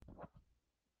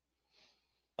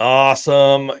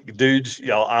Awesome, dudes.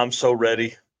 Y'all, I'm so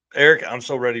ready. Eric, I'm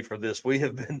so ready for this. We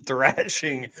have been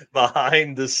thrashing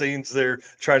behind the scenes there,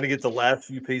 trying to get the last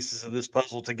few pieces of this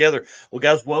puzzle together. Well,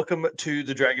 guys, welcome to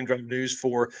the Dragon Drive News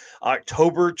for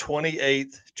October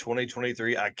 28th,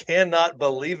 2023. I cannot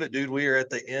believe it, dude. We are at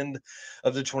the end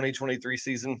of the 2023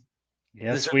 season. This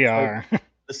Yes, we episode are.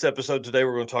 this episode today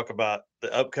we're going to talk about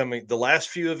the last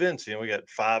few events. We got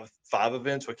five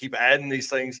events. We keep adding these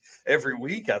things every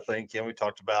week, I think. We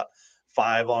talked about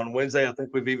five on Wednesday. I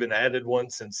think we've even added one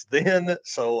since then,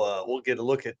 so we'll get a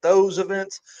look at those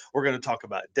events. We're going to talk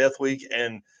about Death Week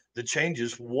and the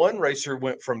changes. One racer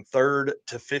went from third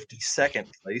to 52nd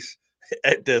place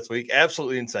at Death Week.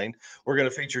 Absolutely insane. We're going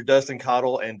to feature Dustin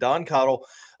Cottle and Don Cottle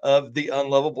of the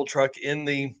Unlovable Truck in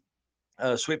the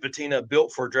Sweet Patina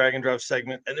built for Dragon Drive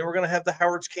segment. And then we're going to have the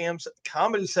Howard's Cams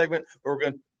comedy segment where we're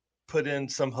going to put in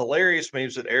some hilarious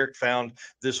memes that Eric found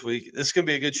this week. This is going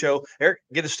to be a good show. Eric,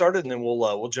 get us started and then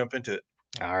we'll jump into it.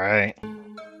 All right.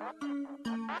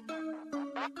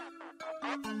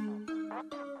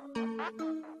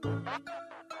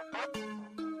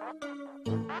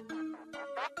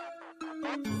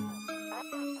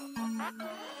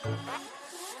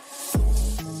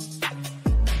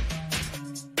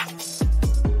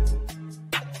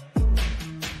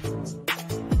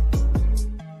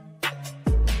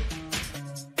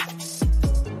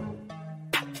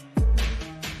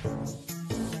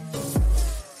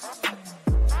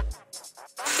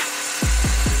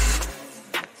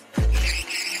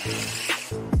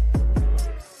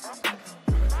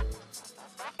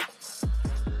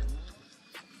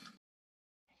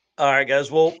 All right, guys.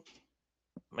 Well,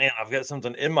 man, I've got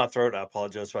something in my throat. I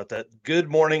apologize about that. Good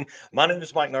morning. My name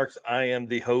is Mike Narks. I am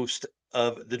the host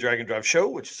of the Dragon Drive Show,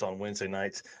 which is on Wednesday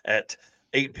nights at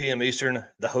 8 p.m. Eastern,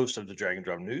 the host of the Dragon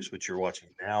Drive News, which you're watching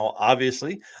now.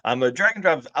 Obviously, I'm a Dragon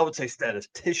Drive, I would say,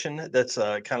 statistician. That's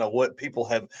kind of what people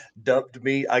have dubbed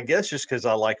me, I guess, just because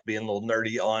I like being a little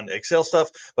nerdy on Excel stuff.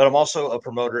 But I'm also a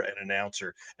promoter and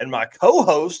announcer. And my co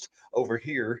host over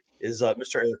here is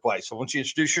Mr. Eric White. So, why don't you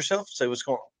introduce yourself? Say what's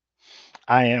going on.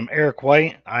 I am Eric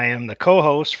White. I am the co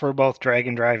host for both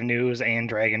Dragon Drive News and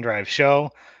Dragon Drive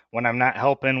Show. When I'm not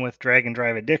helping with Dragon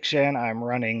Drive Addiction, I'm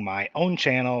running my own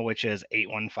channel, which is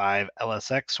 815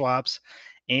 LSX Swaps.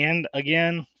 And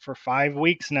again, for 5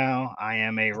 weeks now, I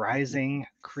am a rising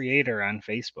creator on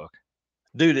Facebook.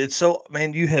 Dude, it's so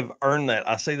man, you have earned that.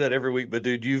 I say that every week, but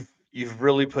dude, you've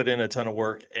really put in a ton of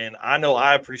work, and I know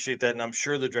I appreciate that, and I'm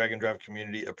sure the Dragon Drive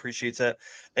community appreciates that.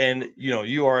 And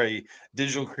you are a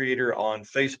digital creator on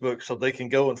Facebook, so they can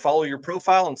go and follow your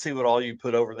profile and see what all you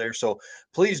put over there. So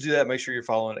please do that. Make sure you're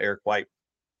following Eric White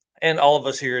and all of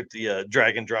us here at the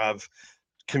Dragon Drive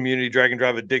community, Dragon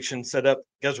Drive Addiction setup.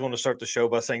 You guys want to start the show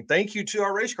by saying thank you to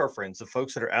our race car friends, the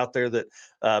folks that are out there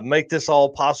that make this all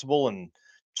possible and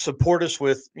support us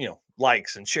with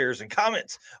likes and shares and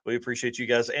comments. We appreciate you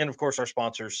guys, and of course our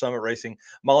sponsors: Summit Racing,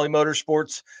 Molly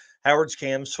Motorsports, Howard's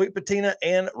Cam, Sweet Patina,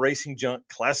 and Racing Junk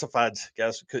Classifieds.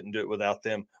 Guys, couldn't do it without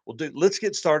them. Well, dude, let's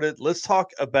get started. Let's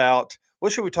talk about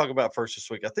what should we talk about first this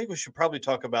week. I think we should probably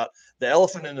talk about the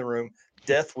elephant in the room,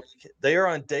 Death Week. They are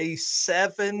on day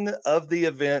 7 of the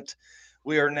event.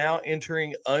 We are now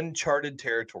entering uncharted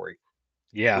territory.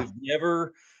 Yeah. We've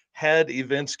never had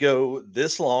events go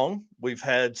this long. We've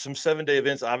had some 7-day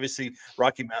events. Obviously,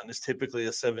 Rocky Mountain is typically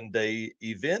a 7-day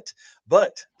event,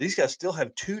 but these guys still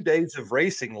have 2 days of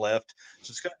racing left.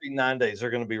 So it's going to be 9 days. They're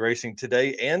going to be racing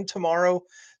today and tomorrow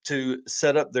to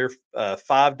set up their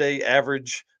 5-day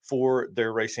average for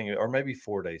their racing, or maybe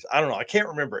 4 days. I don't know. I can't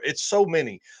remember. It's so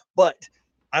many, but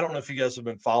I don't know if you guys have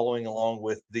been following along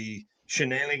with the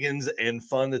shenanigans and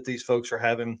fun that these folks are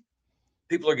having.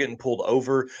 People are getting pulled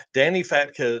over. Danny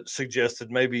Fatka suggested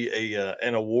maybe a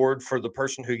an award for the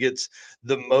person who gets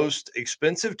the most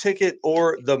expensive ticket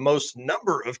or the most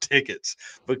number of tickets,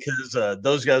 because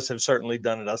those guys have certainly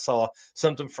done it. I saw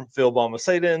something from Phil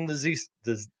Balmaceda in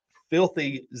the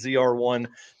filthy ZR1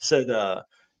 said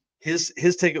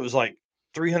his ticket was like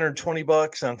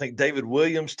 $320, and I think David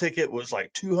Williams' ticket was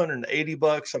like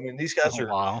 $280. I mean, these guys Oh, are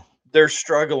wow. they're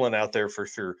struggling out there for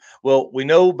sure. Well, we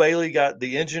know Bailey got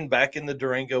the engine back in the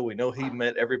Durango. We know he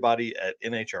met everybody at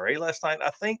NHRA last night. I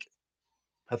think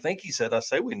he said. I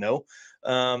say we know.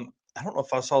 I don't know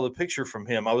if I saw the picture from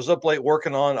him. I was up late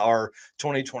working on our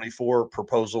 2024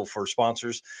 proposal for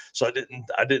sponsors, so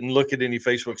I didn't look at any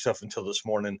Facebook stuff until this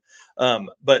morning.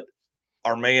 But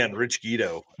our man Rich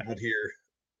Guido out here.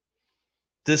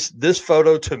 This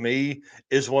photo to me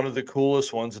is one of the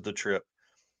coolest ones of the trip.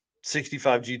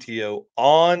 65 GTO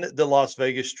on the Las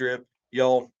Vegas Strip,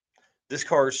 y'all. This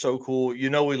car is so cool. You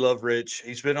know, we love Rich.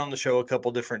 He's been on the show a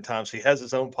couple different times. He has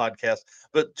his own podcast,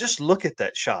 but just look at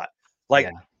that shot. Yeah. Like,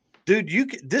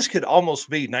 dude, this could almost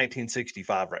be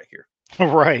 1965 right here.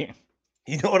 Right.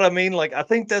 You know what I mean? Like, I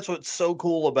think that's what's so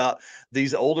cool about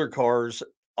these older cars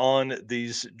on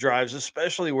these drives,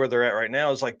 especially where they're at right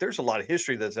now, is like there's a lot of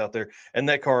history that's out there. And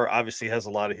that car obviously has a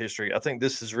lot of history. I think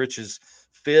this is Rich's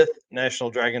fifth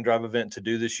National Drag and Drive event to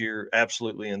do this year.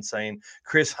 Absolutely insane.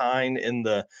 Chris Hine in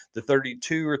the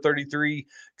 32 or 33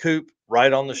 coupe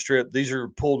right on the strip. These are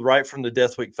pulled right from the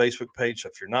Death Week Facebook page. So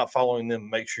if you're not following them,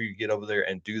 make sure you get over there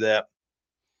and do that.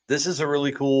 This is a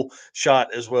really cool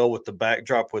shot as well with the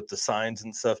backdrop with the signs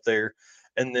and stuff there.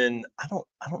 And then I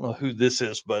don't know who this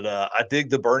is, but I dig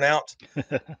the burnout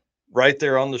right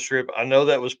there on the strip. I know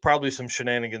that was probably some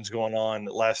shenanigans going on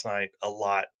last night a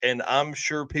lot. And I'm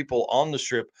sure people on the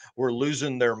strip were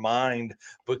losing their mind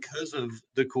because of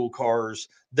the cool cars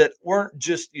that weren't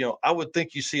just, I would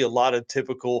think you see a lot of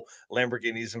typical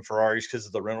Lamborghinis and Ferraris because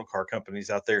of the rental car companies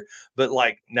out there. But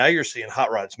like now you're seeing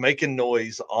hot rods making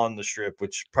noise on the strip,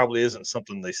 which probably isn't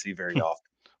something they see very often.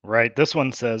 Right. This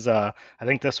one says, I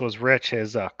think this was Rich,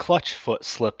 his clutch foot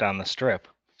slipped on the strip.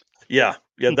 Yeah,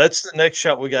 that's the next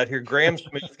shot we got here. Graham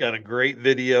Smith got a great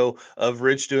video of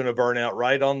Rich doing a burnout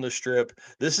right on the strip.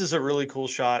 This is a really cool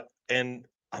shot, and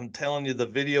I'm telling you, the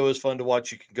video is fun to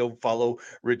watch. You can go follow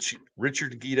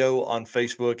Richard Guido on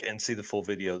Facebook and see the full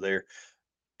video there.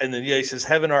 And then he says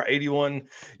having our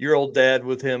 81-year-old dad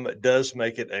with him does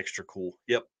make it extra cool.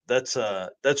 Yep, that's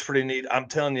pretty neat. I'm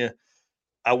telling you,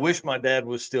 I wish my dad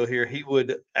was still here. He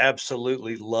would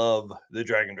absolutely love the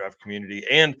drag and drive community.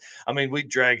 And I mean, we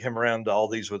drag him around to all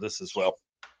these with us as well.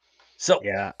 So,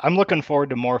 Yeah, I'm looking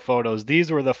forward to more photos. These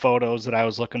were the photos that I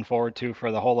was looking forward to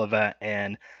for the whole event,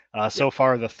 and yep, so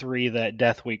far the three that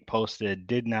Death Week posted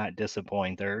did not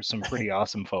disappoint. There's some pretty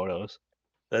awesome photos.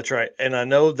 that's right. And I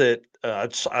know that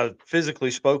I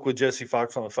physically spoke with Jesse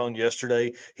Fox on the phone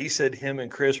yesterday. He said him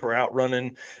and Chris were out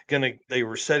running, they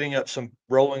were setting up some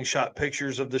rolling shot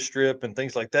pictures of the strip and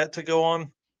things like that to go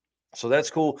on. So that's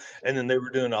cool. And then they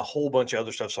were doing a whole bunch of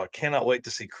other stuff. So I cannot wait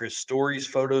to see Chris Story's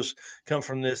photos come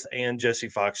from this and Jesse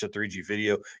Fox at 3G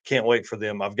Video. Can't wait for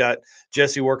them. I've got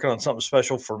Jesse working on something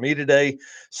special for me today.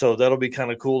 So that'll be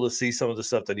kind of cool to see some of the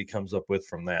stuff that he comes up with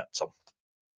from that. So,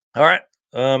 all right.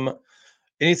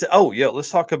 Anything? Oh, yeah. Let's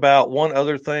talk about one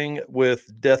other thing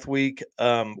with Death Week.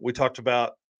 We talked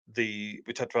about the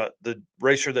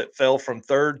racer that fell from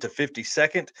third to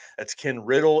 52nd. That's Ken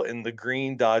Riddle in the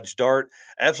green Dodge Dart.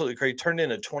 Absolutely crazy. Turned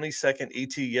in a 22nd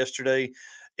ET yesterday.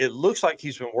 It looks like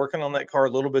he's been working on that car a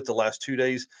little bit the last 2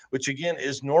 days, which again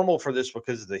is normal for this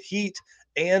because of the heat.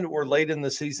 And we're late in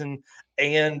the season,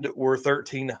 and we're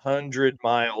 1,300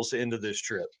 miles into this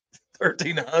trip.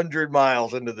 1,300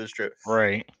 miles into this trip.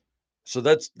 Right. So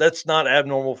that's not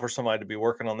abnormal for somebody to be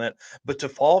working on that. But to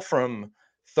fall from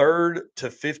third to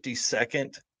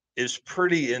 52nd is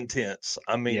pretty intense.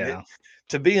 I mean, Yeah.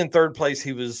 to be in third place,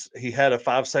 he had a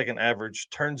 5-second average,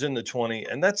 turns into 20,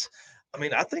 and I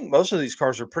mean, I think most of these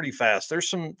cars are pretty fast. There's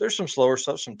some slower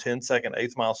stuff, some 10-second,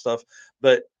 eighth mile stuff,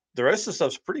 but the rest of the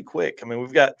stuff's pretty quick. I mean,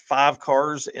 we've got 5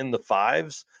 cars in the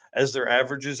fives as their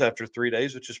averages after 3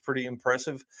 days, which is pretty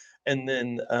impressive. And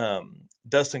then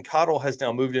Dustin Cottle has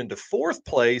now moved into fourth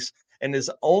place and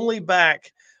is only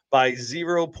back by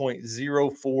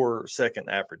 0.04 second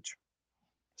average.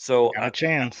 So Got a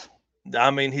chance.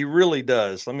 I mean, he really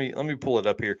does. Let me pull it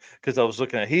up here because I was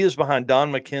looking at. He is behind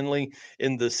Don McKinley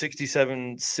in the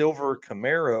 '67 silver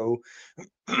Camaro.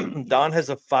 Don has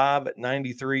a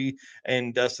 593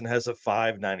 and Dustin has a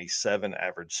 597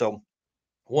 average. So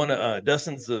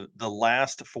Dustin's the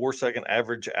last 4-second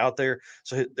average out there.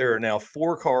 So there are now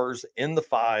 4 cars in the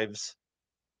fives.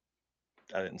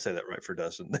 I didn't say that right for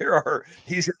Dustin.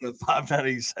 He's in the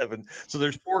 597. So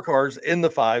there's 4 cars in the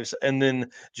fives. And then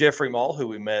Jeffrey Mall, who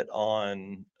we met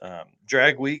on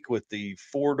Drag Week with the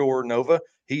 4-door Nova,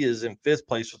 he is in fifth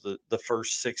place with the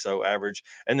first 6.0 average.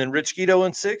 And then Rich Guido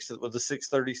in sixth with the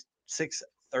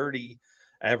 630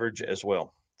 average as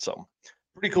well. So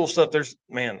pretty cool stuff.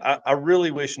 I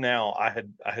really wish now I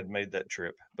had made that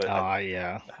trip. But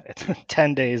Yeah.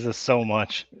 10 days is so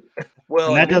much. well,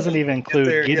 And that doesn't then even get include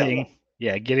there,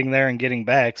 getting there and getting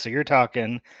back. So you're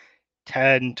talking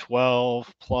 10,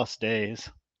 12 plus days.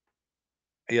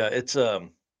 yeah,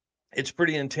 it's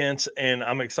pretty intense, and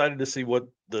I'm excited to see what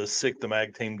the Sick the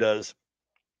Mag team does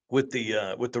with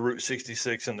the Route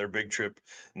 66 and their big trip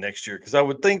next year. Because I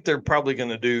would think they're probably going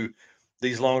to do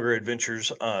these longer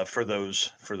adventures for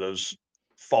those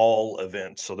fall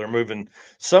events. So they're moving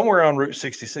somewhere on Route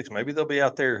 66. Maybe they'll be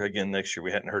out there again next year.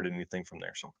 We hadn't heard anything from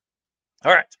there. So,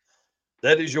 all right,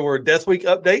 that is your Death Week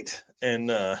update.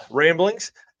 and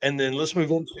ramblings. And then let's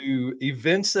move on to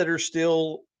events that are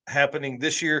still happening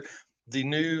this year. The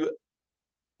new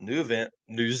event,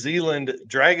 New Zealand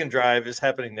Dragon Drive, is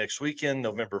happening next weekend,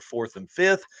 November 4th and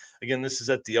 5th. Again, this is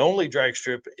at the only drag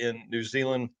strip in New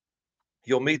Zealand.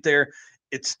 You'll meet there.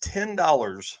 It's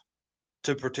 $10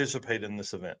 to participate in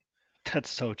this event. That's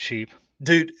so cheap.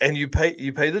 Dude, and you pay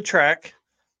the track,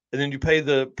 and then you pay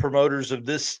the promoters of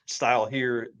this style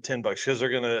here $10 because they're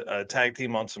going to tag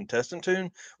team on some test and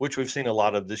tune, which we've seen a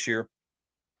lot of this year.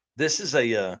 This is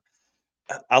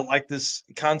I like this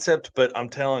concept, but I'm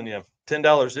telling you,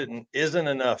 $10 isn't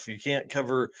enough. You can't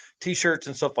cover t-shirts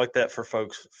and stuff like that for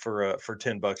folks for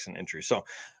 $10 an entry. So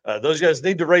those guys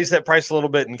need to raise that price a little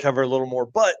bit and cover a little more.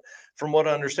 But from what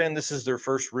I understand, this is their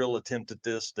first real attempt at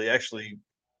this. They actually,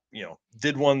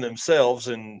 did one themselves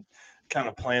and kind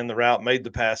of planned the route, made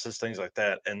the passes, things like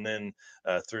that, and then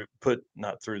put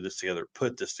this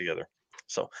together.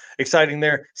 So exciting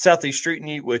there. Southeast Street and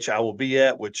Eat, which I will be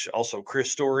at, which also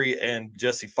Chris Story and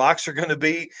Jesse Fox are going to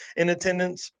be in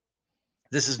attendance.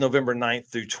 This is November 9th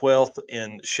through 12th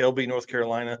in Shelby, North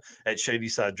Carolina at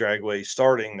Shadyside Dragway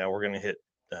starting. Now we're going to hit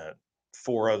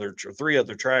three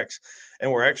other tracks,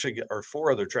 and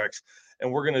four other tracks,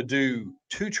 and we're going to do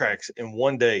two tracks in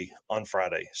one day on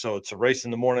Friday. So it's a race in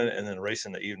the morning and then a race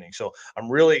in the evening. So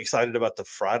I'm really excited about the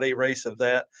Friday race of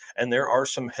that. And there are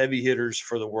some heavy hitters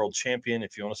for the world champion.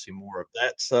 If you want to see more of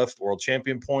that stuff, world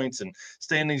champion points and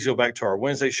standings, go back to our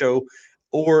Wednesday show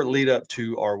or lead up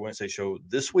to our Wednesday show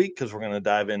this week, because we're going to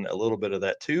dive in a little bit of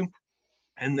that too.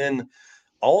 And then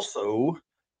also,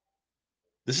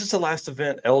 this is the last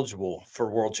event eligible for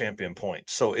world champion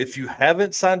points. So if you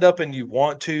haven't signed up and you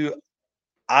want to,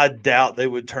 I doubt they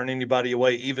would turn anybody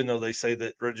away, even though they say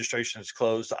that registration is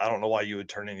closed. I don't know why you would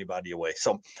turn anybody away.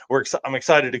 So I'm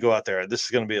excited to go out there. This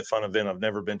is going to be a fun event. I've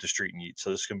never been to Street and Eat, so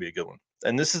this is going to be a good one.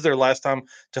 And this is their last time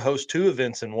to host two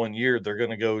events in 1 year. They're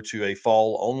going to go to a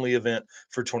fall only event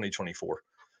for 2024.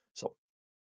 So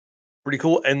pretty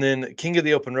cool. And then King of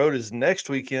the Open Road is next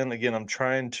weekend. Again, I'm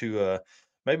trying to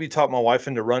maybe talk my wife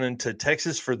into running to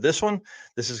Texas for this one.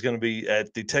 This is going to be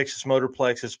at the Texas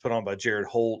Motorplex. It's put on by Jared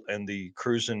Holt and the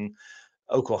Cruising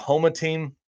Oklahoma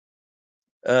team.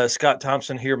 Scott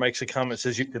Thompson here makes a comment,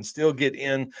 says you can still get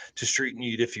in to Street and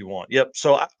Eat if you want. Yep.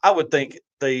 So I would think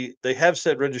they have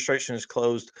said registration is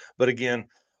closed, but again,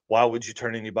 why would you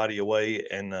turn anybody away?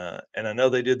 And I know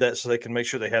they did that so they can make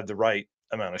sure they have the right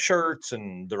amount of shirts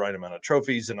and the right amount of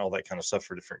trophies and all that kind of stuff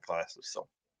for different classes. So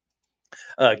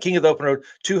King of the Open Road,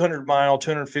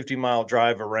 250 mile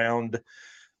drive around,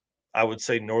 I would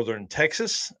say, northern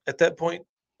Texas at that point,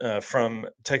 from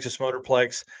Texas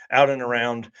Motorplex out and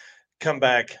around. Come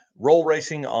back, roll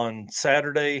racing on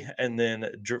Saturday, and then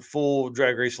full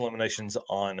drag race eliminations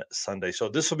on Sunday. So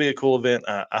this will be a cool event.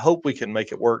 I hope we can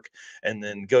make it work, and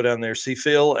then go down there, see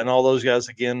Phil and all those guys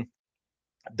again.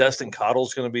 Dustin Cottle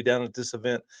is going to be down at this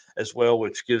event as well,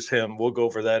 which gives him, we'll go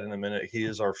over that in a minute. He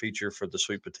is our feature for the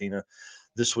Sweet Patina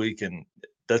this week, and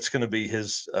that's going to be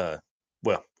his,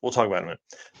 well, we'll talk about it in a minute.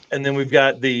 And then we've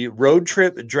got the Road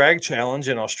Trip Drag Challenge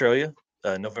in Australia,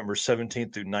 November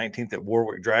 17th through 19th at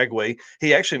Warwick Dragway.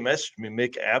 He actually messaged me,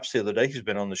 Mick Apps, the other day. He's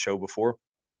been on the show before.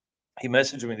 He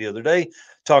messaged me the other day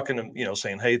talking to,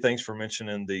 saying, hey, thanks for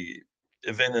mentioning the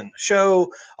event in the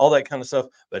show, all that kind of stuff.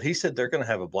 But he said they're going to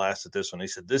have a blast at this one. He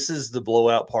said, this is the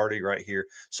blowout party right here.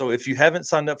 So if you haven't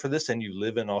signed up for this and you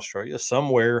live in Australia,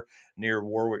 somewhere near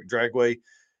Warwick Dragway,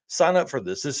 sign up for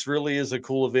this. This really is a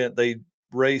cool event. They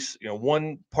race,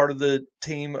 one part of the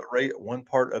team, one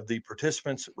part of the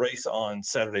participants race on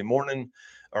Saturday morning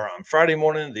or on Friday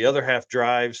morning, the other half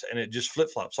drives, and it just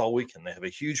flip-flops all weekend. They have a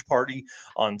huge party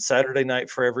on Saturday night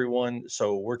for everyone.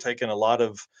 So we're taking a lot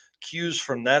of cues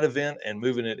from that event and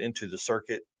moving it into the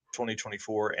circuit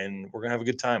 2024, and we're gonna have a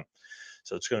good time.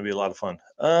 So it's going to be a lot of fun.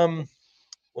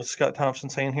 What's Scott Thompson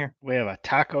saying here? We have a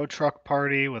taco truck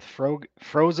party with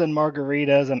frozen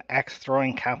margaritas and axe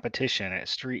throwing competition at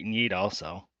Street and Eat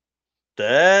also.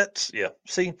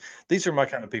 See, these are my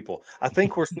kind of people. I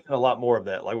think we're seeing a lot more of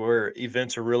that, like where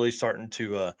events are really starting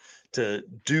to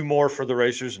do more for the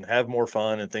racers and have more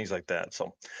fun and things like that.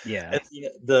 So yeah, and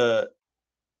the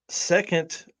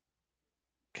second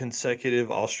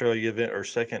consecutive Australia event, or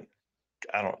second,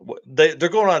 I don't know, they're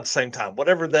going on at the same time,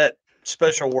 whatever that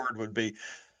special word would be.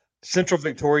 Central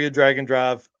Victoria Dragon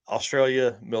Drive,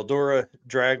 Australia Mildura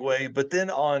Dragway. But then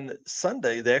on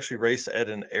Sunday, they actually race at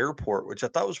an airport, which I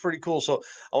thought was pretty cool. So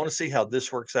I want to see how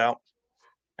this works out.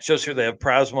 It shows here they have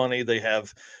prize money. They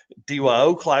have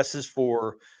DYO classes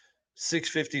for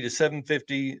 650 to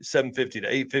 750, 750 to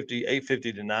 850,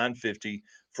 850 to 950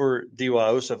 for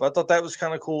DYO stuff. I thought that was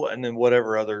kind of cool. And then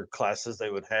whatever other classes they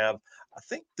would have. I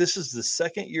think this is the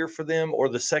second year for them or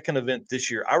the second event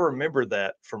this year. I remember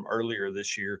that from earlier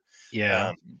this year, Yeah.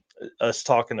 um, us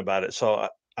talking about it. So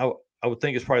I, I would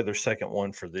think it's probably their second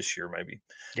one for this year, maybe.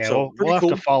 Yeah, So we'll pretty have to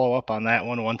cool. follow up on that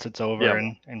one once it's over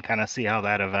Yeah. and kind of see how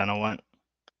that event went.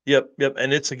 Yep.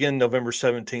 And it's again November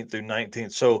 17th through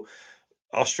 19th. So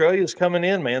Australia's coming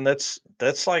in, man. That's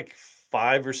like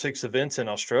 5 or 6 events in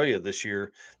Australia this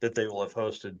year that they will have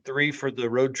hosted. 3 for the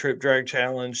road trip drag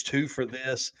challenge, 2 for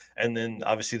this, and then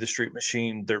obviously the street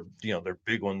machine, their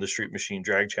big one, the street machine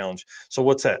drag challenge. So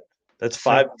what's that? That's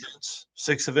So 5 events,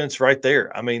 6 events right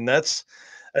there. I mean, that's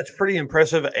pretty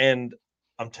impressive. And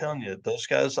I'm telling you, those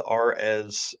guys are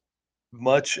as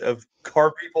much of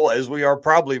car people as we are,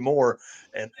 probably more,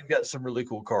 and they've got some really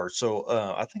cool cars. So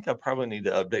I think I probably need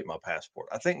to update my passport.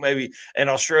 I think maybe an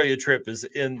Australia trip is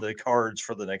in the cards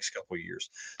for the next couple of years.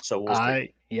 So we'll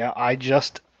see. I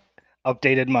just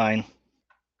updated mine,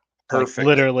 like Perfect.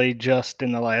 literally just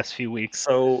in the last few weeks.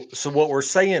 So what we're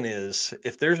saying is,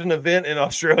 if there's an event in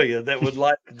Australia that would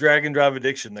like drag and drive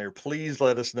addiction there, please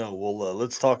let us know. We'll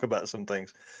let's talk about some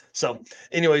things. So,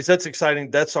 anyways, that's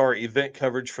exciting. That's our event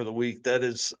coverage for the week. That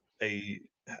is a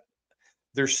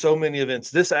there's so many events.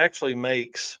 This actually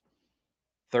makes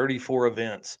 34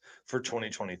 events for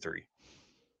 2023.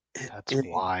 It, That's it,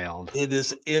 wild. it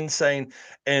is insane.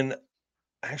 And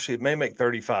actually, it may make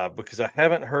 35 because I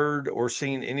haven't heard or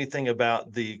seen anything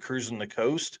about the Cruising the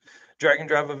Coast drag and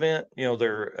drive event,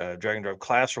 their drag and drive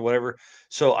class or whatever.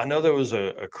 So I know there was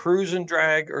a cruise and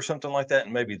drag or something like that.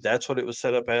 And maybe that's what it was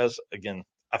set up as. Again,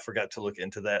 I forgot to look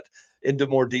into that into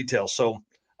more detail. So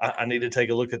I need to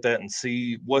take a look at that and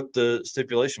see what the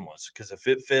stipulation was. Because if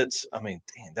it fits, I mean,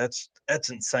 dang, that's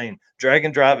insane. Drag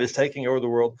and drive is taking over the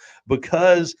world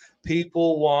because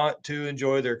people want to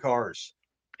enjoy their cars.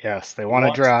 Yes, they They want to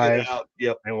want to get drive, out.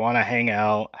 Yep. they want to hang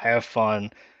out, have fun.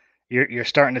 You're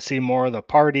starting to see more of the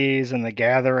parties and the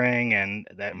gathering, and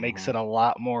that makes Mhm. it a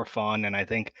lot more fun. And I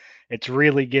think it's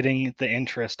really getting the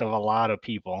interest of a lot of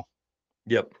people.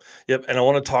 Yep. Yep. And I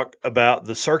want to talk about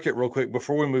the circuit real quick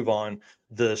before we move on.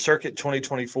 The circuit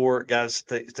 2024, guys,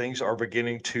 things are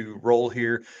beginning to roll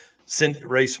here. Syndicate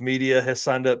Race Media has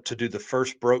signed up to do the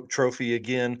first broke trophy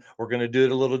again. We're going to do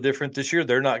it a little different this year.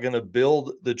 They're not going to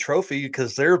build the trophy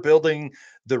because they're building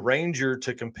the Ranger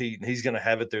to compete, and he's going to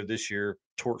have it there this year.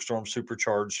 Torque Storm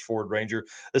supercharged Ford Ranger.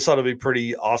 This ought to be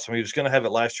pretty awesome. He was going to have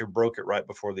it last year, broke it right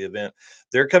before the event.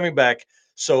 They're coming back.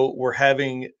 So we're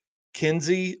having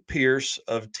Kinsey Pierce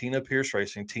of Tina Pierce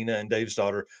Racing, Tina and Dave's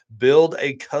daughter, build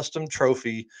a custom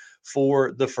trophy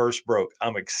for the first broke.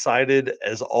 I'm excited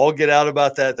as all get out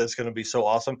about that. That's going to be so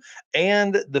awesome.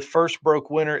 And the first broke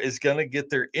winner is going to get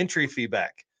their entry fee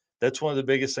back. That's one of the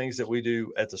biggest things that we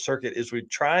do at the circuit is we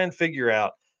try and figure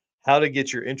out how to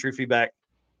get your entry fee back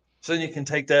so then you can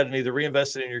take that and either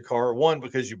reinvest it in your car, one,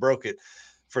 because you broke it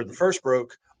for the first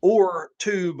broke, or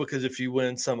two, because if you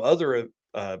win some other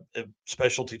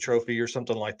specialty trophy or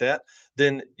something like that,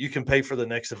 then you can pay for the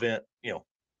next event.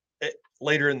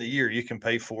 Later in the year, you can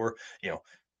pay for,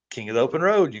 King of the Open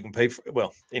Road. You can pay for,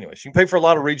 well, anyways, you can pay for a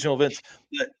lot of regional events.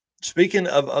 But speaking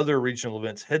of other regional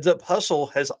events, Heads Up Hustle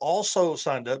has also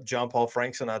signed up. John Paul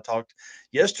Franks and I talked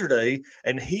yesterday,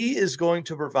 and he is going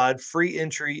to provide free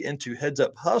entry into Heads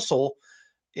Up Hustle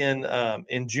in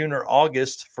June or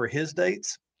August for his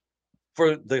dates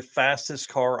for the fastest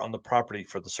car on the property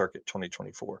for the circuit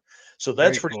 2024. So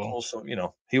that's Very pretty cool. cool.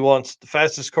 So, he wants the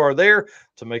fastest car there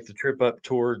to make the trip up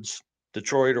towards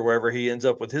Detroit or wherever he ends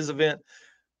up with his event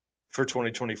for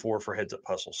 2024 for Heads Up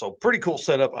Hustle. So pretty cool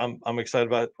setup. I'm excited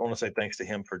about it. I want to say thanks to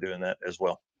him for doing that as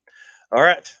well. All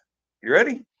right. You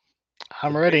ready?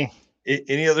 I'm ready.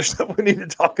 Any other stuff we need to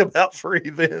talk about for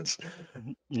events?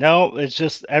 No, it's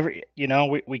just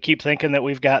we keep thinking that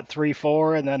we've got 3,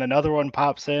 4, and then another one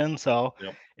pops in. So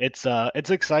Yep. it's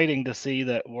exciting to see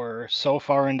that we're so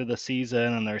far into the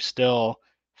season and there's still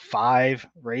 5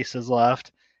 races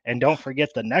left. And don't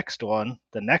forget the next one,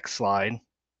 the next slide.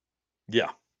 Yeah.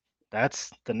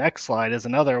 That's the next slide is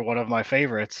another one of my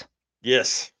favorites.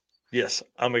 Yes. Yes.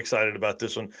 I'm excited about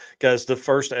this one. Guys, the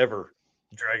first ever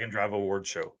Drag and Drive Award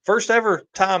show. First ever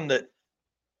time that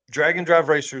Drag and Drive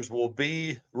racers will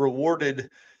be rewarded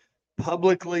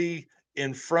publicly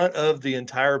in front of the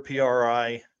entire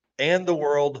PRI and the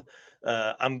world.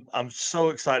 I'm so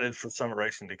excited for Summit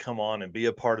Racing to come on and be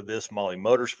a part of this. Molly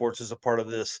Motorsports is a part of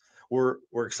this. We're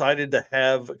excited to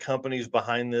have companies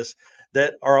behind this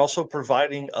that are also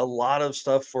providing a lot of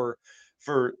stuff for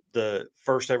the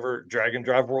first ever Drag and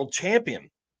Drive World Champion.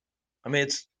 I mean,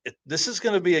 this is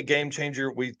going to be a game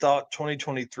changer. We thought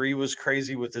 2023 was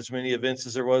crazy with as many events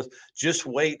as there was. Just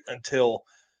wait until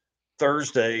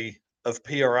Thursday of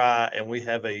PRI and we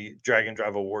have a Drag and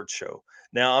Drive Awards show.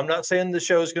 Now, I'm not saying the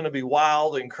show is going to be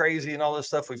wild and crazy and all this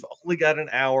stuff. We've only got an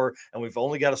hour and we've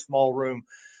only got a small room,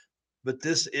 but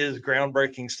this is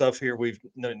groundbreaking stuff here.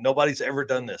 Nobody's ever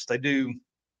done this. They do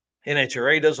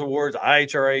NHRA does awards,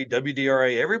 IHRA,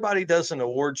 WDRA. Everybody does an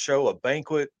award show, a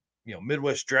banquet.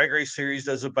 Midwest Drag Race Series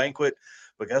does a banquet.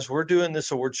 Because we're doing this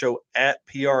award show at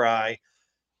PRI.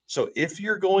 So if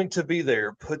you're going to be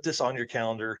there, put this on your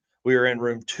calendar. We are in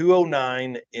room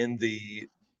 209 in the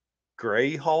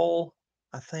Gray Hall,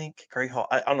 I think. Gray Hall.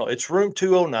 I don't know. It's room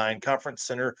 209, Conference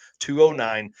Center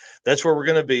 209. That's where we're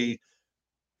going to be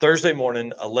Thursday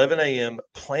morning, 11 a.m.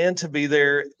 Plan to be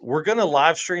there. We're going to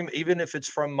live stream, even if it's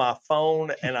from my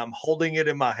phone and I'm holding it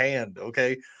in my hand.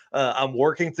 Okay. I'm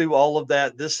working through all of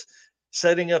that. This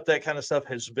setting up that kind of stuff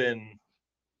has been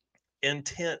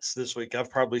intense this week.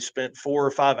 I've probably spent 4 or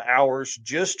 5 hours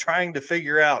just trying to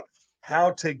figure out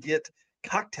how to get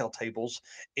cocktail tables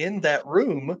in that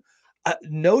room.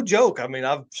 No joke. I mean,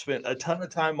 I've spent a ton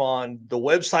of time on the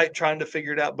website trying to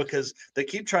figure it out because they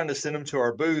keep trying to send them to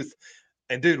our booth.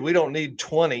 And dude, we don't need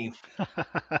 20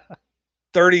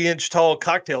 30-inch tall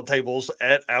cocktail tables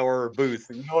at our booth.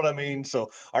 You know what I mean?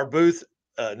 So our booth,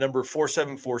 number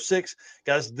 4746,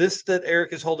 guys, this that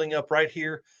Eric is holding up right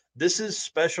here, this is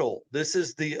special. This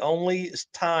is the only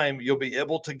time you'll be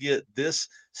able to get this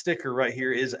sticker right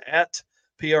here is at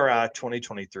PRI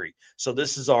 2023. So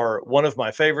this is one of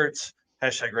my favorites,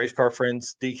 hashtag race car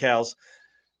friends decals.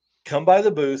 Come by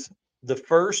the booth. The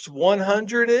first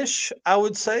 100-ish, I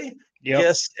would say,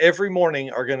 guests every morning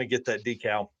are going to get that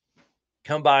decal.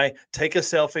 Come by, take a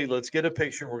selfie. Let's get a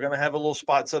picture. We're going to have a little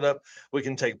spot set up. We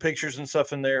can take pictures and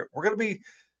stuff in there. We're going to be,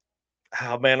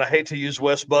 oh man, I hate to use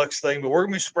Wes Buck's thing, but we're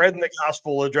going to be spreading the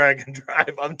gospel of Drag and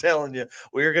Drive. I'm telling you,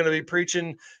 we're going to be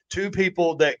preaching to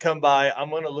people that come by.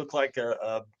 I'm going to look like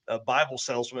a Bible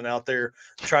salesman out there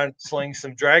trying to sling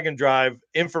some Drag and Drive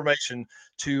information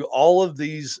to all of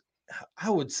these,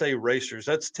 I would say, racers.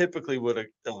 That's typically what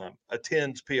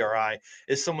attends PRI,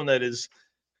 is someone that is,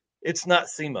 it's not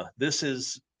SEMA. This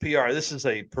is PR. This is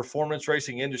a performance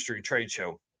racing industry trade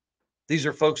show. These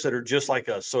are folks that are just like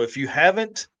us. So if you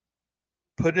haven't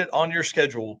put it on your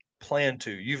schedule, plan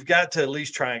to. You've got to at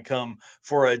least try and come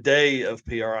for a day of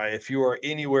PRI. If you are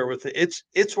anywhere with it,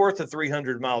 it's worth a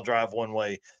 300-mile drive one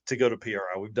way to go to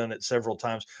PRI. We've done it several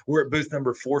times. We're at booth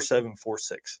number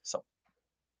 4746. So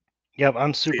Yep,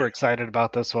 I'm super excited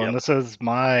about this one. This is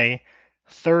my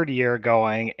 3rd year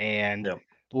going, and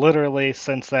literally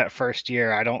since that first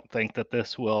year, I don't think that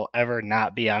this will ever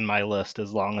not be on my list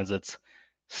as long as it's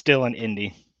still an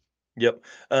Indy. Yep.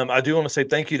 I do want to say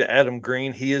thank you to Adam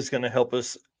Green. He is going to help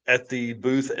us at the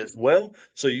booth as well.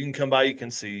 So you can come by, you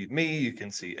can see me, you can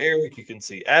see Eric, you can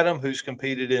see Adam, who's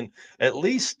competed in at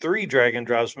least 3 Drag and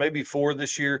Drives, maybe 4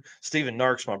 this year. Stephen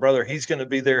Narks, my brother, he's going to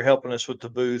be there helping us with the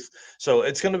booth. So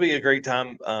it's going to be a great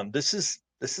time. This is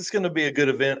going to be a good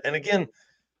event. And again,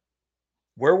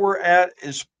 where we're at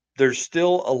is there's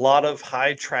still a lot of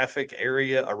high traffic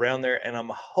area around there. And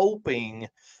I'm hoping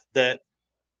that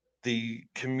the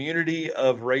community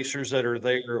of racers that are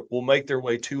there will make their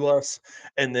way to us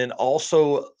and then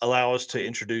also allow us to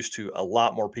introduce to a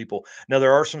lot more people. Now,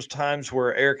 there are some times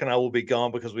where Eric and I will be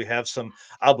gone because we have some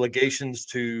obligations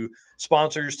to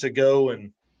sponsors to go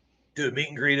and do a meet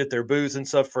and greet at their booth and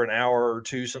stuff for an hour or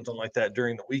two, something like that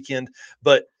during the weekend.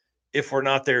 But if we're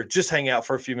not there, just hang out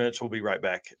for a few minutes. We'll be right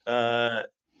back.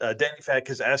 Danny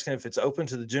Fack is asking if it's open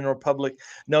to the general public.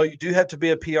 No, you do have to be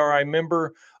a PRI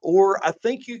member, or I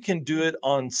think you can do it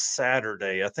on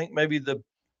Saturday. I think maybe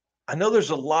I know there's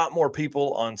a lot more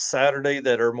people on Saturday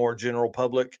that are more general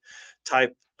public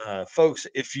type folks.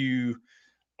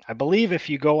 I believe if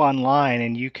you go online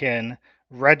and you can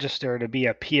register to be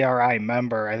a PRI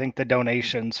member, I think the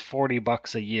donation's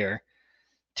 $40 a year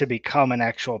to become an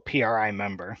actual PRI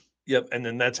member. Yep, and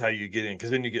then that's how you get in, because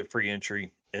then you get free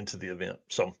entry into the event.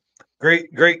 So great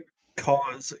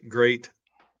cause, great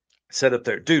setup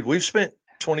there, dude. We've spent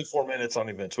 24 minutes on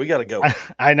events. We got to go.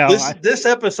 I know this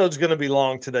episode's going to be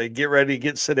long today. Get ready,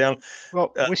 sit down.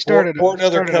 Well, we started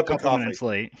another cup a couple of coffee. Minutes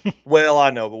late. Well, I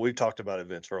know, but we've talked about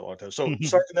events for a long time. So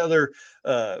start another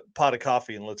pot of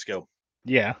coffee and let's go.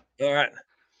 Yeah. All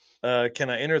right. Can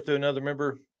I enter through another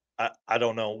member? I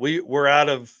don't know. We're out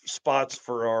of spots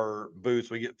for our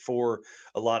booth. We get 3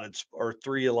 allotted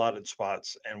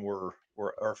spots, and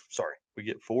we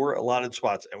get 4 allotted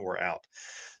spots and we're out.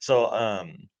 So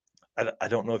I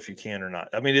don't know if you can or not.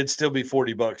 I mean, it'd still be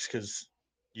 $40 because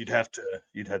you'd have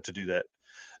to do that.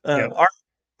 All right.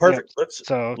 Yep. Perfect. Let's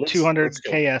So let's 200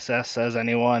 go. KSS says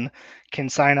anyone can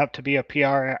sign up to be a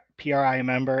PRI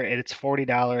member. It's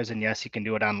 $40, and yes, you can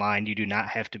do it online. You do not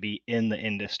have to be in the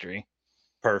industry.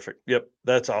 Perfect. Yep,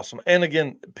 that's awesome. And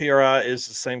again, PRI is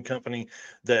the same company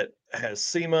that has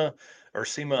SEMA, or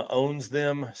SEMA owns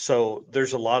them. So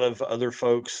there's a lot of other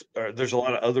folks, or there's a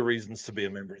lot of other reasons to be a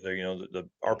member there. You know, the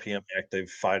RPM Act, they've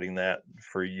fighting that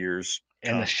for years.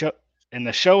 And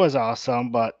the show is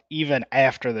awesome, but even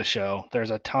after the show, there's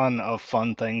a ton of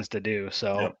fun things to do.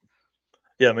 So Yep.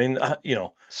 Yeah, I mean,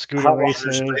 scooter hot rodders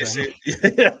races and basically,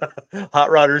 yeah,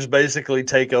 hot rodders basically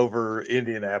take over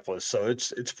Indianapolis, so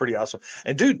it's pretty awesome.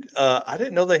 And dude, I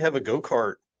didn't know they have a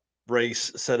go-kart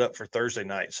race set up for Thursday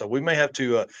night, so we may have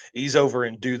to ease over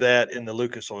and do that in the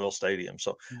Lucas Oil Stadium.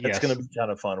 So that's going yes, to be kind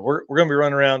of fun. We're going to be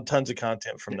running around tons of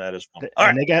content from that as well. All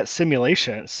right. and they got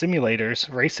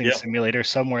simulators, racing Yep. simulators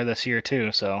somewhere this year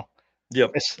too. So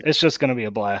Yep. it's just going to be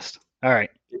a blast. All right.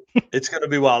 It's going to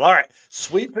be wild. All right.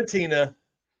 Sweet Patina,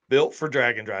 built for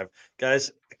Drag and Drive.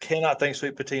 Guys, I cannot thank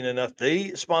Sweet Patina enough.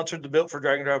 They sponsored the Built for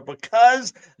Drag and Drive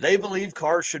because they believe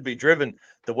cars should be driven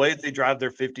the way they drive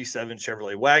their 57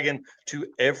 Chevrolet wagon to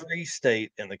every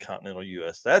state in the continental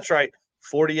US. That's right,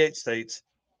 48 states,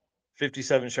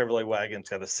 57 Chevrolet wagon. It's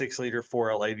got a 6-liter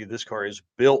 4L80. This car is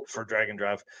built for Drag and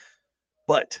Drive.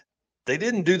 But they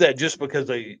didn't do that just because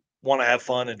they want to have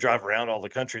fun and drive around all the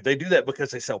country. They do that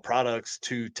because they sell products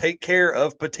to take care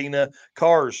of patina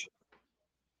cars.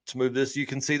 Let's move this. You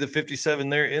can see the 57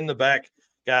 there in the back.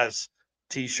 Guys,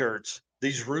 t-shirts.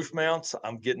 These roof mounts,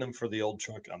 I'm getting them for the old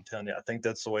truck. I'm telling you, I think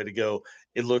that's the way to go.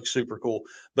 It looks super cool.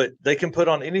 But they can put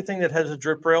on anything that has a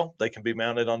drip rail. They can be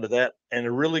mounted onto that. And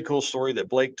a really cool story that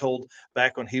Blake told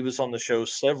back when he was on the show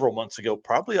several months ago,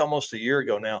 probably almost a year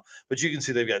ago now. But you can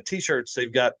see they've got t-shirts,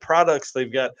 they've got products,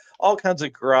 they've got all kinds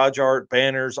of garage art,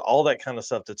 banners, all that kind of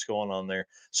stuff that's going on there.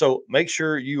 So make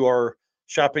sure you are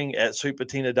shopping at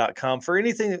sweetpatina.com for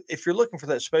anything. If you're looking for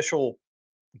that special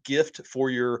gift for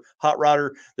your hot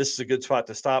rodder, this is a good spot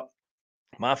to stop.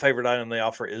 My favorite item they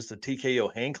offer is the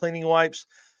TKO hand cleaning wipes,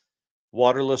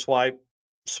 waterless wipe,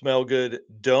 smell good,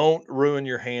 don't ruin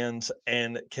your hands,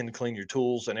 and can clean your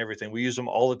tools and everything. We use them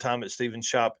all the time at Steven's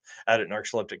shop out at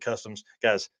Narcoleptic Customs.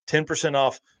 Guys, 10%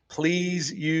 off.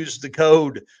 Please use the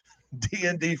code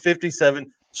DND57,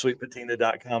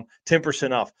 sweetpatina.com,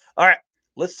 10% off. All right,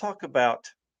 let's talk about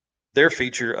their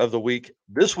feature of the week.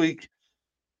 This week,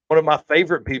 one of my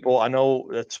favorite people, I know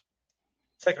that's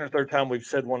second or third time we've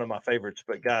said one of my favorites,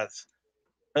 but guys,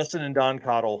 Dustin and Don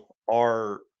Cottle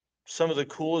are some of the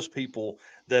coolest people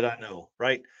that I know,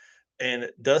 right?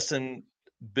 And Dustin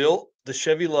built the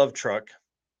Chevy Love truck.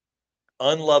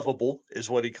 Unlovable is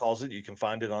what he calls it. You can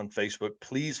find it on Facebook.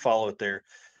 Please follow it there.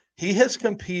 He has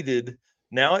competed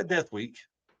now at Death Week.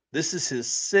 This is his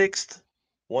sixth,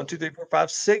 1, 2, 3, 4,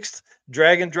 5, sixth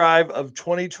drag and drive of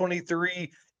 2023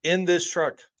 in this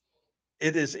truck.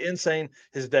 It is insane.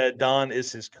 His dad, Don,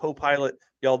 is his co-pilot.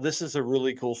 Y'all, this is a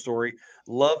really cool story.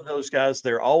 Love those guys.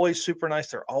 They're always super nice.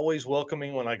 They're always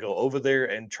welcoming when I go over there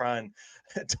and try and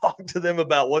talk to them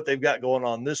about what they've got going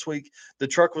on this week. The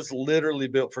truck was literally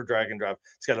built for drag and drive.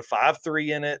 It's got a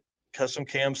 5.3 in it, custom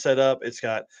cam setup. It's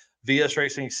got VS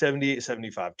Racing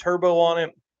 7875 turbo on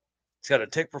it. It's got a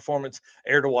Tick Performance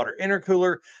air to water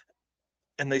intercooler.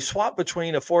 And they swap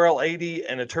between a 4L80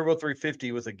 and a Turbo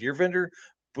 350 with a gear vendor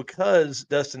because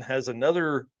Dustin has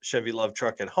another Chevy Love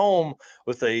truck at home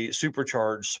with a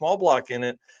supercharged small block in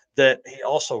it that he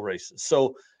also races.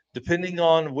 So, depending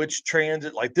on which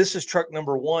transit, like this is truck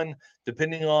number one,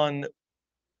 depending on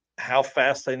how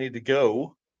fast they need to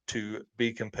go to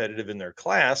be competitive in their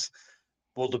class,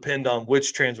 will depend on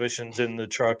which transmission's in the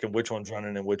truck and which one's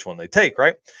running and which one they take,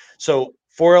 right? So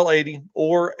 4L80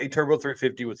 or a Turbo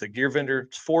 350 with a gear vendor.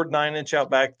 It's Ford 9-inch out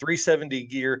back, 370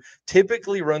 gear,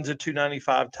 typically runs a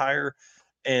 295 tire.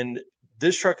 And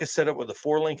this truck is set up with a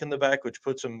 4-link in the back, which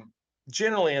puts them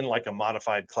generally in like a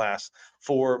modified class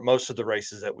for most of the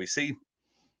races that we see.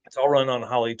 It's all run on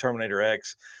Holley Terminator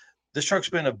X. This truck's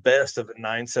been a best of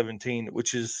 917,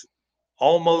 which is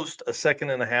almost a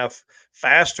second and a half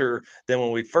faster than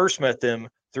when we first met them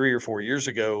 3 or 4 years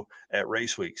ago at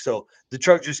Race Week. So the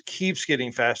truck just keeps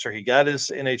getting faster. He got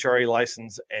his NHRA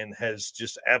license and has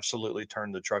just absolutely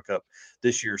turned the truck up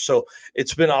this year. So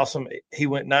it's been awesome. He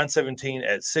went 917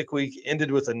 at Sick Week,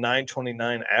 ended with a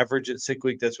 929 average at Sick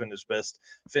Week. That's been his best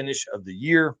finish of the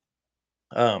year.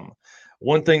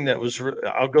 One thing that was,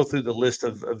 I'll go through the list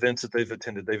of events that they've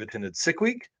attended. They've attended Sick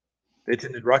Week. They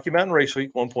attended Rocky Mountain Race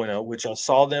Week 1.0, which I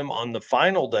saw them on the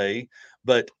final day.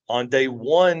 But on day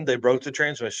one, they broke the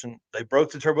transmission. They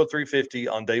broke the Turbo 350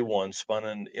 on day one, spun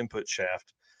an input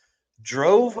shaft.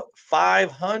 drove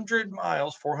 500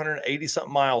 miles, 480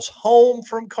 something miles home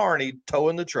from Kearney,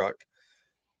 towing the truck,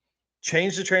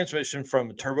 changed the transmission from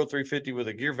a turbo 350 with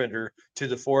a gear vendor to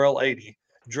the 4L80,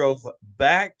 drove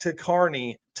back to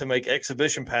Kearney to make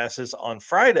exhibition passes on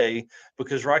Friday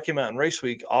because Rocky Mountain Race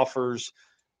Week offers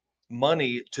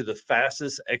money to the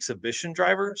fastest exhibition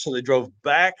driver. So they drove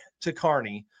back to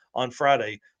Kearney on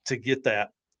Friday to get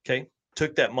that. Okay.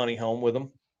 Took that money home with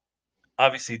them.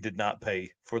 Obviously, did not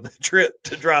pay for the trip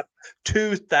to drive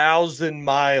 2,000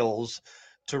 miles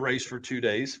to race for 2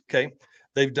 days. Okay.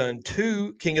 They've done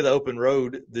two King of the Open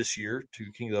Road this year,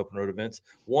 two King of the Open Road events,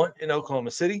 one in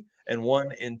Oklahoma City and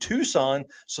one in Tucson.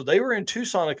 So they were in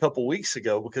Tucson a couple weeks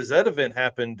ago because that event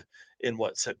happened in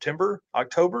what, September,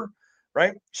 October,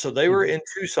 right? So they were in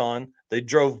Tucson. They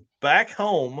drove back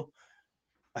home.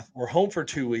 Were home for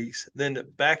 2 weeks, then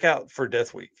back out for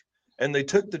Death Week. And they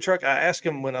took the truck. I asked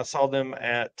him when I saw them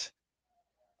at,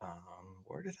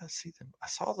 where did I see them? I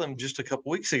saw them just a couple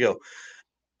weeks ago.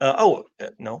 No,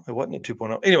 it wasn't a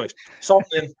 2.0. Anyways, saw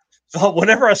them so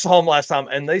whenever I saw them last time,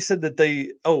 and they said that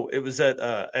it was at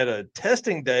a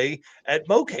testing day at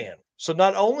Mocan. So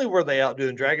not only were they out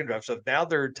doing drag and drive stuff, now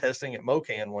they're testing at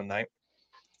Mocan one night.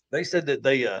 They said that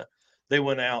they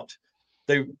went out,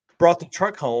 they brought the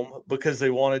truck home because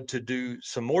they wanted to do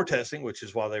some more testing, which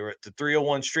is why they were at the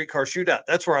 301 streetcar shootout.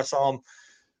 That's where I saw them.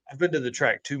 I've been to the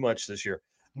track too much this year.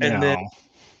 And then,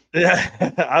 No.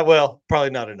 yeah,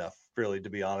 probably not enough, really, to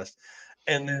be honest.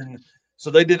 And then, so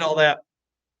they did all that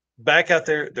back out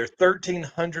there. They're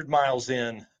 1,300 miles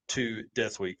in to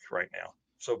Death Week right now.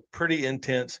 So pretty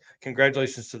intense.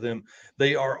 Congratulations to them.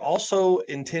 They are also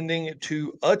intending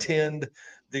to attend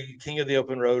the King of the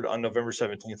Open Road on November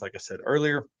 17th, like I said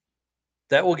earlier.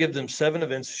 That will give them 7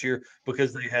 events this year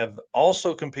because they have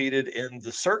also competed in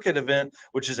the circuit event,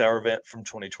 which is our event from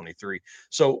 2023.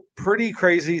 So pretty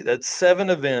crazy. That's 7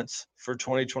 events for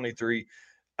 2023.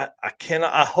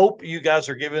 I hope you guys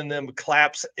are giving them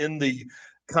claps in the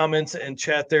comments and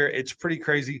chat there. It's pretty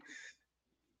crazy.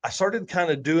 I started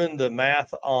kind of doing the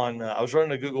math on, I was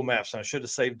running a Google Maps and I should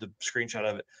have saved the screenshot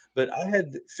of it, but I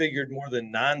had figured more than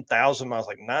 9,000 miles,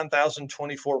 like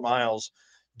 9,024 miles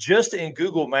just in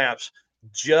Google Maps,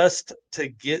 just to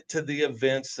get to the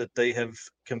events that they have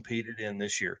competed in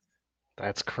this year.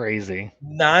 That's crazy.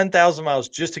 9,000 miles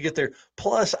just to get there.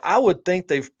 Plus, I would think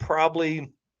they've probably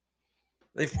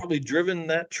driven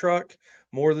that truck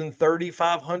more than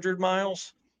 3,500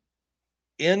 miles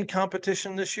in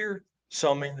competition this year.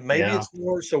 So I mean, maybe it's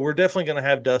more. So we're definitely going to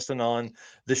have Dustin on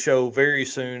the show very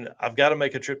soon. I've got to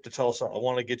make a trip to Tulsa. I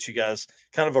want to get you guys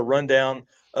kind of a rundown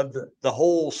of the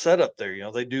whole setup there. You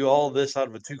know, they do all of this out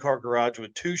of a 2-car garage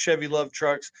with 2 Chevy Love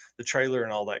trucks, the trailer,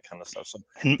 and all that kind of stuff. So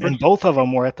And both of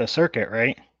them were at the circuit,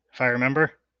 right? If I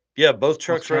remember. yeah, both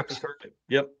trucks were at the circuit.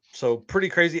 Yep. So pretty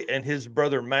crazy. And his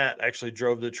brother Matt actually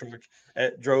drove the truck,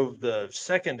 drove the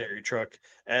secondary truck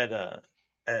at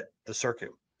the circuit.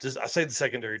 I say the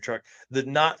secondary truck, the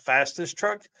not fastest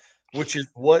truck, which is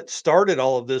what started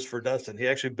all of this for Dustin. He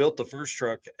actually built the first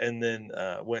truck and then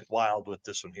went wild with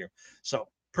this one here. So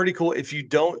pretty cool. If you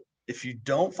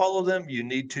don't follow them, you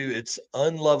need to. It's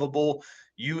Unlovable,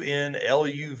 UNLUVABLE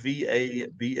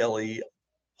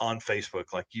on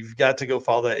Facebook. Like you've got to go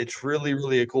follow that. It's really,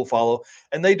 really a cool follow.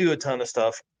 And they do a ton of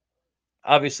stuff,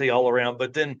 obviously all around,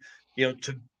 but then,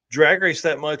 to drag race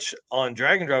that much on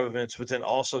drag and drive events, but then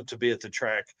also to be at the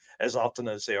track as often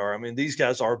as they are. I mean, these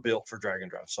guys are built for drag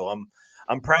and drive. So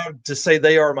I'm proud to say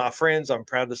they are my friends. I'm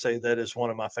proud to say that is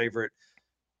one of my favorite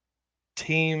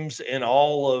teams in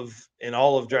all of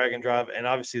drag and drive, and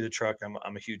obviously the truck.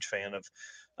 I'm a huge fan of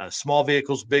small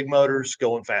vehicles, big motors,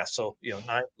 going fast. So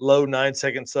low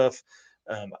 9-second stuff.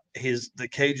 The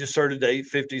cage is started to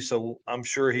 850, so I'm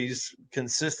sure he's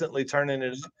consistently turning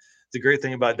it up. The great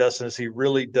thing about Dustin is he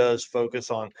really does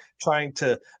focus on trying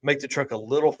to make the truck a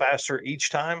little faster each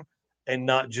time and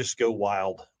not just go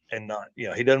wild and not,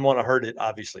 he doesn't want to hurt it,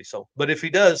 obviously. So, but if he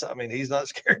does, I mean, he's not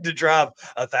scared to drive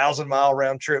 1,000-mile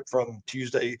round trip from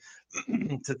Tuesday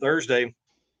to Thursday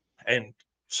and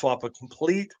swap a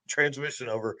complete transmission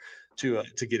over to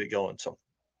get it going. So,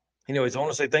 anyways, I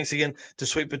want to say thanks again to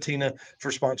Sweet Patina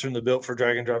for sponsoring the Built for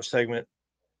Drag and Drive segment.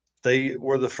 They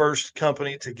were the first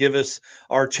company to give us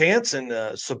our chance and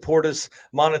support us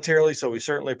monetarily. So we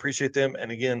certainly appreciate them.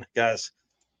 And again, guys,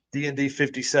 DND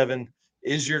 57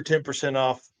 is your 10%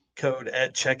 off code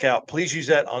at checkout. Please use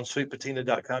that on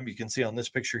sweetpatina.com. You can see on this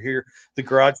picture here, the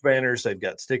garage banners, they've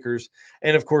got stickers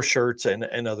and of course shirts and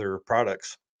other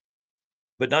products,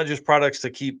 but not just products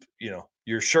to keep,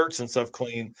 your shirts and stuff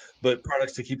clean, but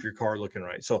products to keep your car looking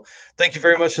right. So thank you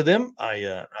very much to them.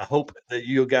 I hope that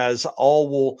you guys all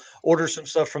will order some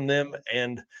stuff from them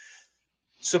and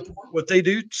support what they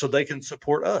do so they can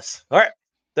support us. All right.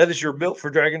 That is your Built for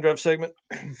Drag and Drive segment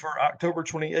for October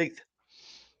 28th.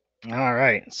 All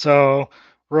right. So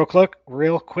real quick,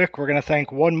 we're gonna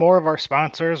thank one more of our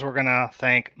sponsors. We're gonna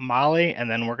thank Molly,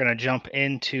 and then we're gonna jump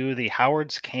into the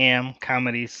Howard's Cam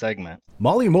comedy segment.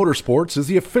 Molly Motorsports is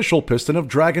the official piston of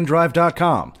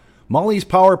DragOnDrive.com. Molly's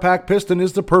Power Pack piston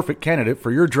is the perfect candidate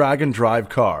for your drag and drive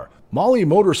car. Molly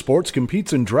Motorsports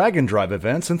competes in drag and drive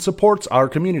events and supports our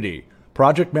community.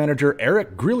 Project manager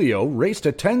Eric Grillo raced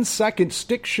a 10-second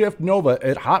stick shift Nova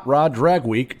at Hot Rod Drag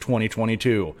Week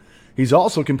 2022. He's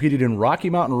also competed in Rocky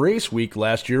Mountain Race Week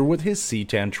last year with his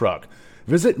C10 truck.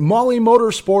 Visit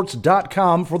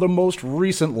mollymotorsports.com for the most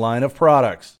recent line of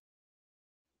products.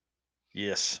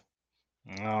 Yes.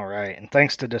 All right. And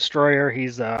thanks to Destroyer,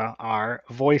 he's our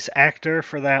voice actor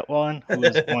for that one,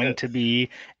 who's going to be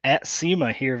at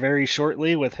SEMA here very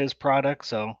shortly with his product.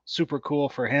 So super cool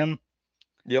for him.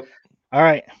 Yep. All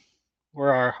right.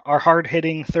 Our hard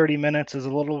hitting 30 minutes is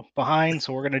a little behind,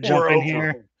 so we're gonna jump in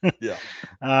here. Yeah.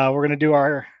 We're gonna do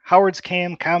our Howard's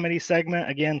Cam comedy segment.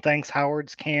 Again, thanks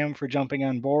Howard's Cam for jumping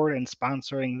on board and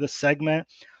sponsoring this segment.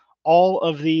 All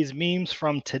of these memes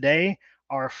from today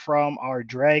are from our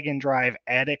Drag and Drive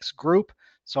Addicts group.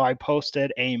 So I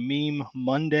posted a meme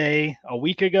Monday a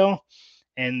week ago,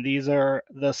 and these are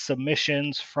the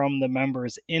submissions from the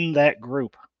members in that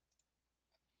group.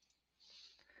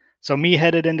 So me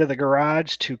headed into the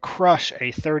garage to crush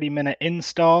a 30-minute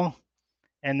install,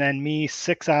 and then me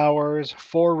 6 hours,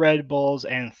 4 Red Bulls,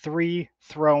 and 3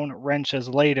 thrown wrenches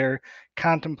later,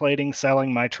 contemplating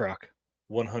selling my truck.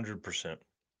 100%.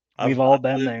 We've all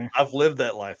been there. I've lived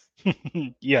that life.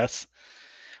 Yes.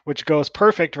 Which goes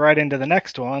perfect right into the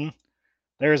next one.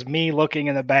 There's me looking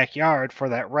in the backyard for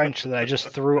that wrench that I just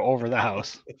threw over the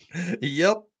house.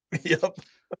 Yep. Yep.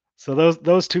 So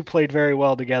those two played very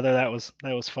well together. That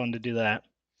was fun to do that.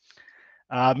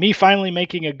 Me finally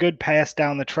making a good pass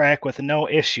down the track with no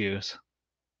issues.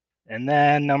 And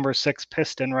then number 6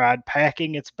 Piston Rod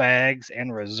packing its bags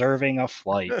and reserving a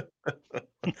flight.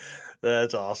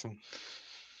 That's awesome.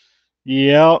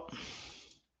 Yep.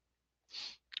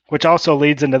 Which also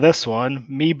leads into this one,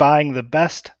 me buying the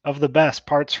best of the best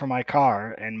parts for my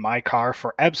car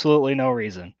for absolutely no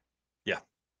reason. Yeah.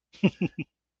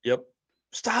 Yep.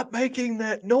 Stop making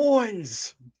that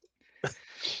noise.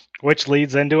 Which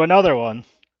leads into another one.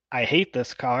 I hate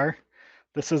this car.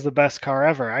 This is the best car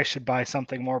ever. I should buy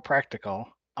something more practical.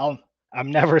 I'm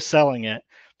never selling it.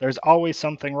 There's always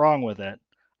something wrong with it.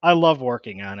 I love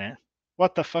working on it.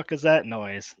 What the fuck is that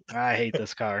noise? I hate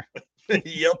this car.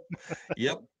 Yep.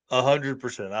 Yep.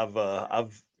 100%.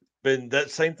 I've been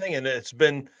that same thing, and it's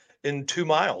been in 2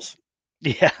 miles.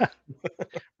 Yeah.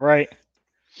 Right.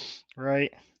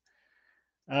 Right.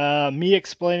 Me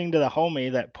explaining to the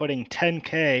homie that putting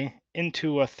 10K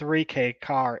into a 3K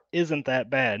car isn't that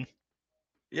bad.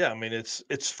 Yeah, I mean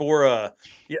it's for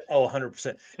yeah,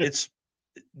 100%.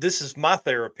 This is my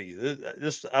therapy.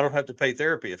 This I don't have to pay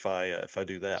therapy if I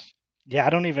do that. Yeah,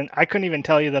 I couldn't even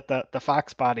tell you that the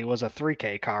Fox body was a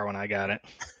 3K car when I got it.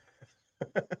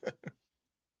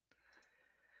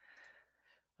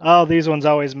 Oh, these ones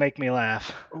always make me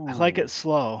laugh. Ooh. I like it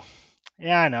slow.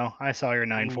 Yeah, I know. I saw your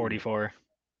 944.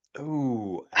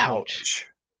 Ooh, Ouch.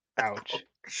 Ouch.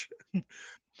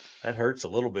 That hurts a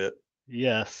little bit.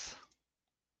 Yes.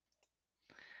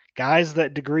 Guys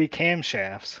that degree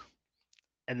camshafts.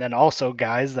 And then also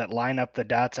guys that line up the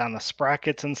dots on the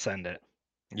sprockets and send it.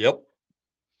 Yep.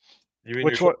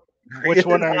 Which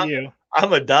one are you?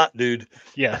 I'm a dot dude.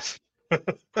 Yes.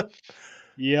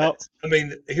 Yep. I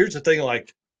mean, here's the thing,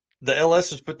 like the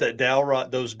LS has put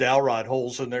those dowel rod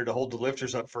holes in there to hold the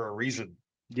lifters up for a reason.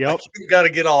 Yep. Like, you got to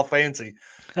get all fancy.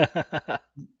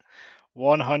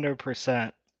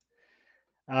 100%.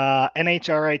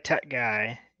 NHRA tech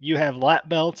guy, you have lap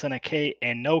belts and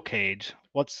and no cage.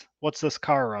 What's this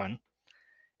car run?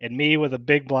 And me with a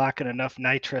big block and enough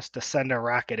nitrous to send a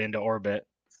rocket into orbit.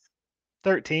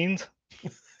 13s.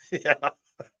 Yeah.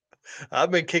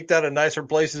 I've been kicked out of nicer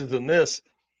places than this.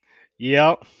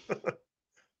 Yep.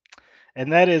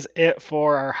 And that is it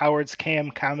for our Howard's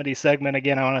Cam comedy segment.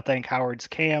 Again, I want to thank Howard's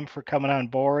Cam for coming on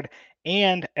board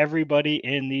and everybody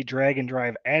in the Drag and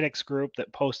Drive Addicts group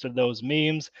that posted those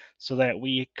memes so that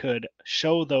we could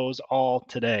show those all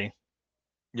today.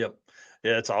 Yep.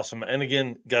 Yeah, it's awesome. And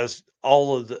again, guys,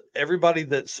 everybody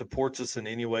that supports us in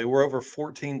any way, we're over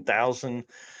 14,000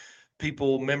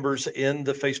 people, members in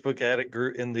the Facebook Addict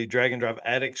group, in the Drag and Drive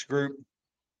Addicts group.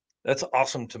 That's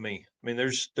awesome to me. I mean,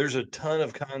 there's a ton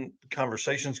of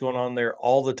conversations going on there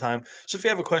all the time. So if you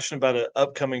have a question about an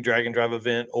upcoming drag and drive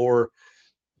event or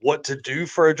what to do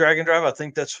for a drag and drive, I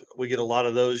think we get a lot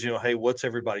of those, hey, what's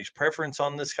everybody's preference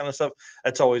on this kind of stuff?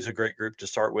 That's always a great group to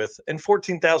start with. And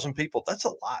 14,000 people, that's a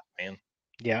lot, man.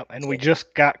 Yeah, and So, we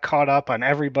just got caught up on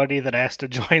everybody that asked to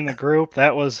join the group.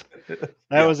 That was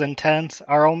was intense.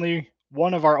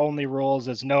 One of our only rules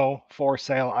is no for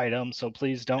sale items, so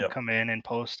please don't come in and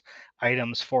post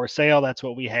items for sale. That's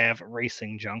what we have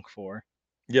racing junk for.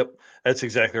 Yep, that's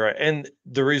exactly right. And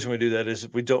the reason we do that is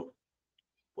we don't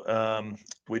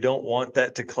want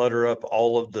that to clutter up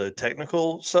all of the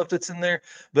technical stuff that's in there,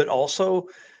 but also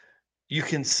you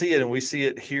can see it, and we see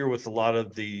it here with a lot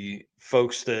of the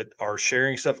folks that are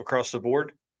sharing stuff across the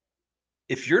board.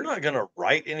 If you're not going to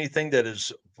write anything that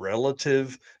is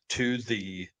relative to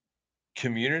the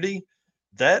community,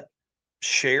 that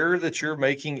share that you're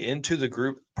making into the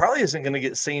group probably isn't going to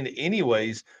get seen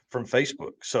anyways from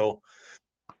Facebook. So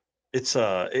it's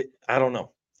I don't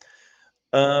know.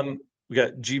 We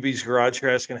got GB's Garage here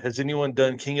asking, has anyone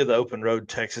done King of the Open Road,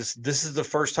 Texas? This is the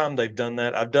first time they've done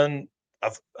that.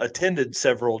 I've attended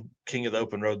several King of the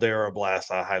Open Road. They are a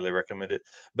blast. I highly recommend it.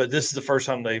 But this is the first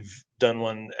time they've done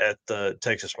one at the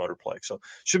Texas Motorplex. So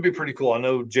should be pretty cool. I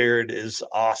know Jared is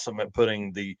awesome at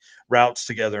putting the routes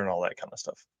together and all that kind of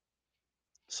stuff.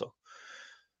 So,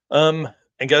 and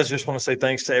guys, just want to say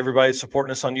thanks to everybody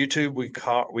supporting us on YouTube.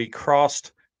 We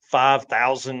crossed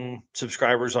 5,000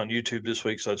 subscribers on YouTube this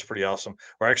week, so that's pretty awesome.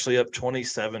 We're actually up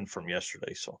 27 from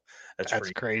yesterday, so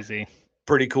that's crazy.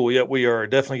 Pretty cool. Yeah, we are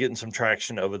definitely getting some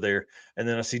traction over there. And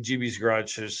then I see GB's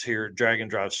Garage is here, drag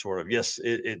and drive sort of. Yes,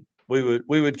 we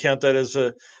would count that as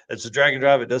a drag and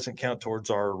drive. It doesn't count towards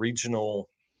our regional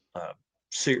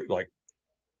like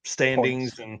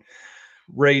standings and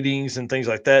ratings and things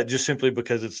like that, just simply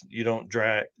because you don't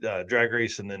drag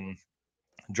race and then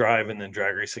drive and then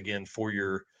drag race again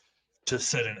to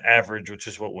set an average, which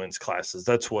is what wins classes.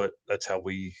 That's how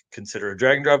we consider a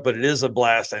drag and drive, but it is a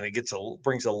blast and it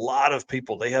brings a lot of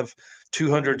people. They have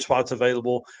 200 spots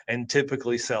available and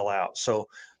typically sell out. So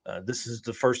this is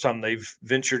the first time they've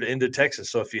ventured into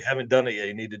Texas. So if you haven't done it yet,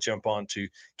 you need to jump on to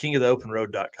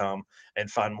kingoftheopenroad.com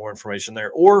and find more information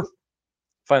there, or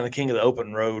find the King of the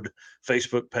Open Road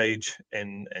Facebook page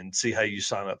and see how you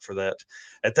sign up for that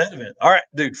at that event. All right,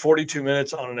 dude, 42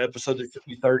 minutes on an episode that could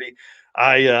be 30.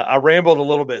 I rambled a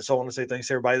little bit, so I want to say thanks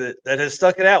to everybody that has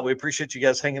stuck it out. We appreciate you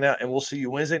guys hanging out, and we'll see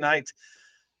you Wednesday night.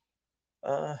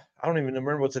 I don't even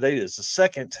remember what the date is, the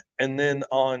 2nd, and then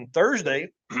on Thursday,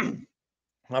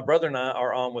 my brother and I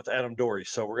are on with Adam Dory,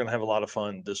 so we're gonna have a lot of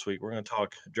fun this week. We're gonna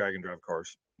talk drag and drive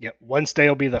cars. Yep, Wednesday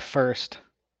will be the first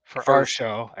for our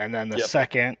show, and then the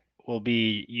second will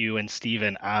be you and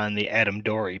Steven on the Adam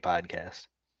Dory podcast.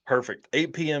 Perfect.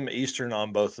 8 p.m. Eastern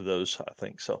on both of those, I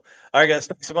think. So, all right, guys,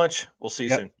 thanks so much. We'll see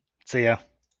you soon. See ya.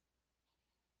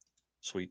 Sweet.